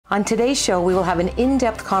On today's show, we will have an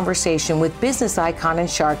in-depth conversation with business icon and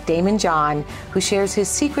shark Daymond John, who shares his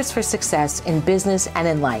secrets for success in business and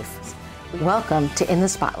in life. Welcome to In the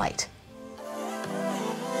Spotlight.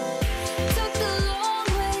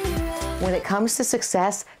 When it comes to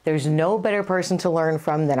success, there's no better person to learn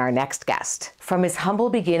from than our next guest. From his humble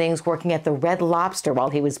beginnings working at the Red Lobster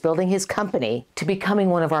while he was building his company to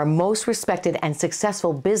becoming one of our most respected and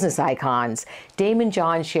successful business icons, Daymond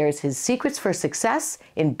John shares his secrets for success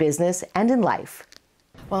in business and in life.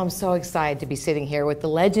 Well, I'm so excited to be sitting here with the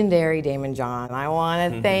legendary Daymond John. I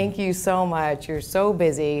want to thank you so much. You're so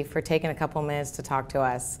busy for taking a couple minutes to talk to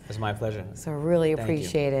us. It's my pleasure. So really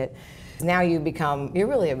appreciate it. Now you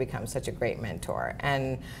really have become such a great mentor.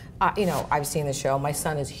 And you know, I've seen the show. My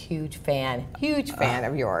son is a huge fan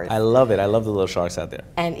of yours. I love it. I love the little sharks out there.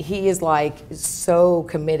 And he is like so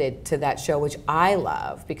committed to that show, which I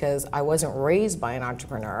love because I wasn't raised by an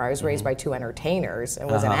entrepreneur. I was raised by two entertainers and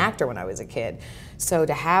was an actor when I was a kid. So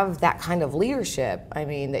to have that kind of leadership, I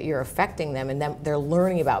mean, that you're affecting them and they're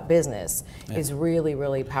learning about business is really,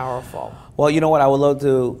 really powerful. Well, you know what? I would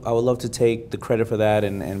love to take the credit for that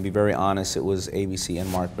and be very honest. It was ABC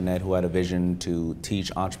and Mark Burnett who had a vision to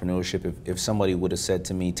teach entrepreneurship. If somebody would have said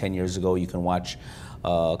to me 10 years ago, you can watch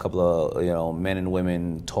a couple of men and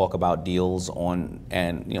women talk about deals on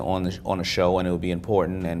a show and it would be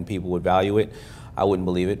important and people would value it, I wouldn't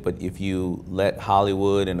believe it. But if you let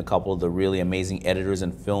Hollywood and a couple of the really amazing editors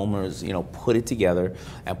and filmers, put it together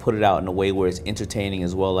and put it out in a way where it's entertaining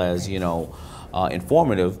as well as,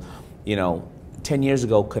 informative, 10 years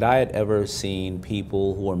ago, could I have ever seen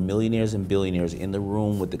people who are millionaires and billionaires in the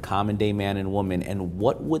room with the common day man and woman, and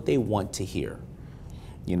what would they want to hear?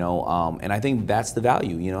 And I think that's the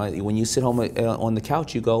value. When you sit home on the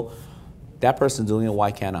couch, you go, that person's doing it, why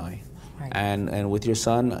can't I? Right. And with your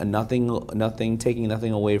son, taking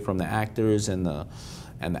nothing away from the actors and the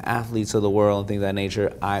athletes of the world and things of that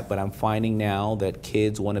nature. But I'm finding now that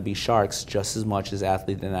kids want to be sharks just as much as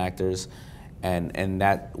athletes and actors, and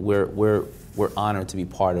that we're honored to be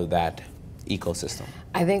part of that ecosystem.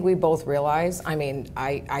 I think we both realize, I mean,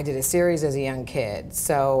 I did a series as a young kid,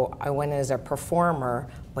 so I went as a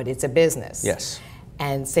performer, but it's a business. Yes.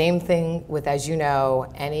 And same thing with, as you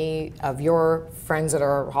know, any of your friends that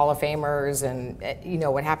are Hall of Famers, and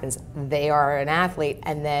what happens, they are an athlete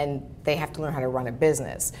and then they have to learn how to run a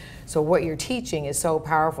business. So what you're teaching is so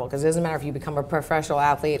powerful because it doesn't matter if you become a professional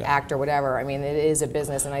athlete, actor, whatever. I mean, it is a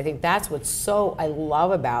business, and I think that's what's I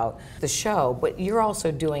love about the show, but you're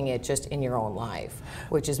also doing it just in your own life,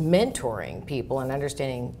 which is mentoring people and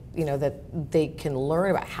understanding, that they can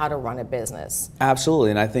learn about how to run a business. Absolutely,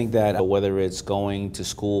 and I think that whether it's going to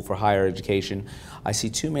school for higher education, I see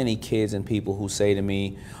too many kids and people who say to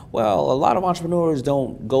me, well, a lot of entrepreneurs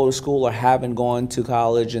don't go to school or haven't gone to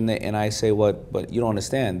college, and I say, but you don't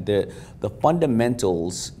understand. The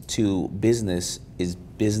fundamentals to business is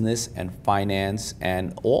business and finance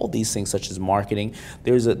and all these things such as marketing.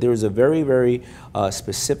 There's a very, very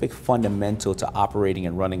specific fundamental to operating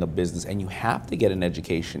and running a business, and you have to get an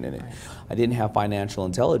education in it. Right. I didn't have financial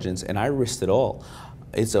intelligence, and I risked it all.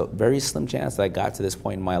 It's a very slim chance that I got to this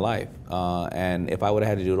point in my life, and if I would have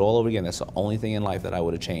had to do it all over again, that's the only thing in life that I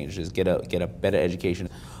would have changed, is get a better education,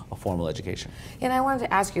 a formal education. And I wanted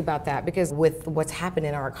to ask you about that because with what's happened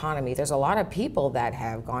in our economy, there's a lot of people that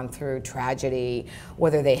have gone through tragedy,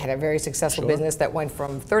 whether they had a very successful business that went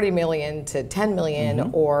from 30 million to 10 million,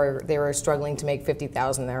 or they were struggling to make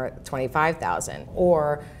 50,000, they're at 25,000,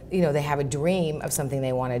 or they have a dream of something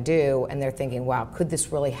they want to do and they're thinking, wow, could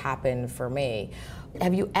this really happen for me?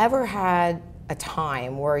 Have you ever had a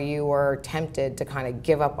time where you were tempted to kind of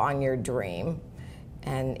give up on your dream?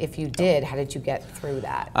 And if you did, how did you get through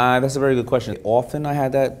that? That's a very good question. Often I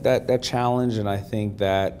had that challenge, and I think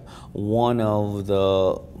that one of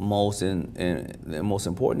the most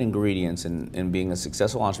important ingredients in being a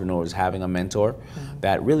successful entrepreneur is having a mentor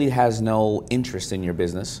that really has no interest in your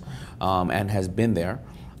business and has been there.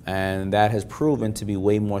 And that has proven to be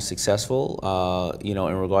way more successful, in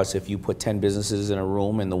regards to if you put 10 businesses in a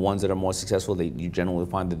room and the ones that are more successful, you generally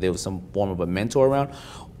find that there was some form of a mentor around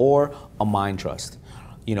or a mind trust.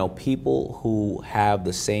 People who have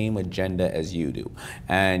the same agenda as you do.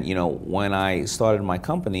 And, when I started my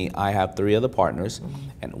company, I have 3 other partners.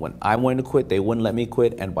 And when I wanted to quit, they wouldn't let me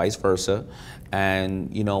quit, and vice versa. And,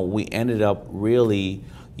 we ended up really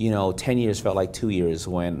 10 years felt like 2 years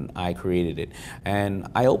when I created it. And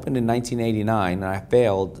I opened in 1989, and I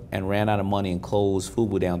failed and ran out of money and closed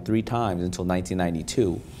FUBU down 3 times until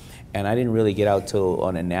 1992. And I didn't really get out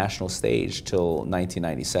on a national stage till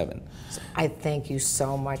 1997. I thank you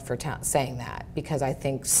so much for saying that, because I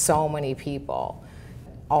think so many people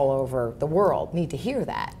all over the world need to hear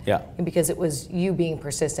that. Yeah. And because it was you being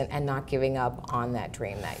persistent and not giving up on that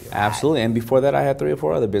dream that you had. Absolutely. And before that, I had 3 or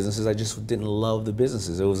 4 other businesses. I just didn't love the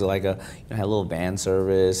businesses. It was like I had a little van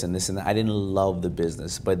service and this and that. I didn't love the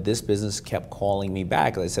business, but this business kept calling me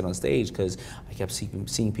back, as I said on stage, because I kept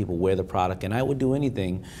seeing people wear the product, and I would do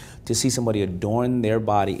anything to see somebody adorn their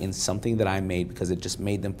body in something that I made because it just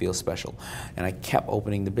made them feel special. And I kept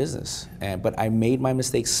opening the business. But I made my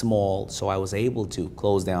mistakes small, so I was able to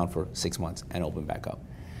close down for 6 months and open back up.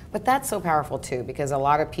 But that's so powerful too, because a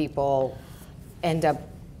lot of people end up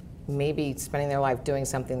maybe spending their life doing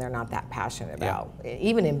something they're not that passionate about,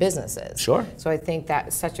 even in businesses. Sure. So I think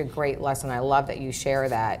that's such a great lesson. I love that you share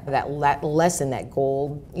that lesson, that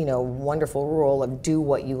gold, wonderful rule of do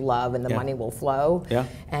what you love and the money will flow. Yeah.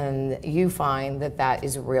 And you find that that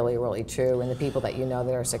is really, really true in the people that you know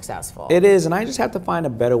that are successful. It is, and I just have to find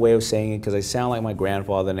a better way of saying it because I sound like my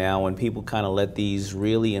grandfather now when people kind of let these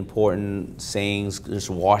really important sayings just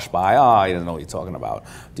wash by. Oh, you don't know what you're talking about.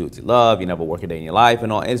 Do what you love, you never work a day in your life,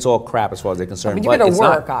 and all. It's all crap as far as they're concerned. I mean, you got to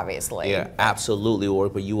work, obviously. Yeah, absolutely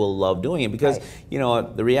work, but you will love doing it because,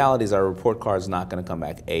 the reality is our report card is not going to come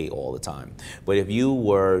back A all the time. But if you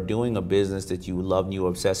were doing a business that you loved and you were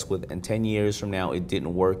obsessed with, and 10 years from now it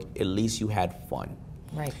didn't work, at least you had fun.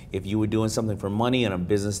 Right. If you were doing something for money in a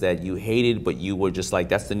business that you hated, but you were just like,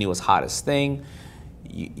 that's the newest, hottest thing,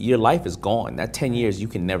 your life is gone. That 10 years you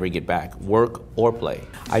can never get back, work or play.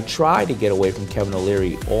 I try to get away from Kevin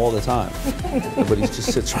O'Leary all the time, but he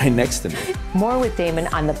just sits right next to me. More with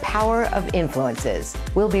Daymond on the power of influences.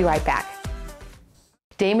 We'll be right back.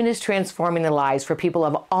 Daymond is transforming the lives for people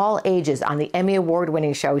of all ages on the Emmy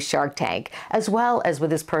Award-winning show Shark Tank, as well as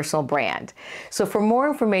with his personal brand. So for more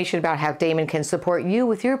information about how Daymond can support you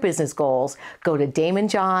with your business goals, go to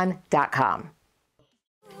daymondjohn.com.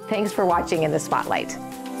 Thanks for watching In the Spotlight.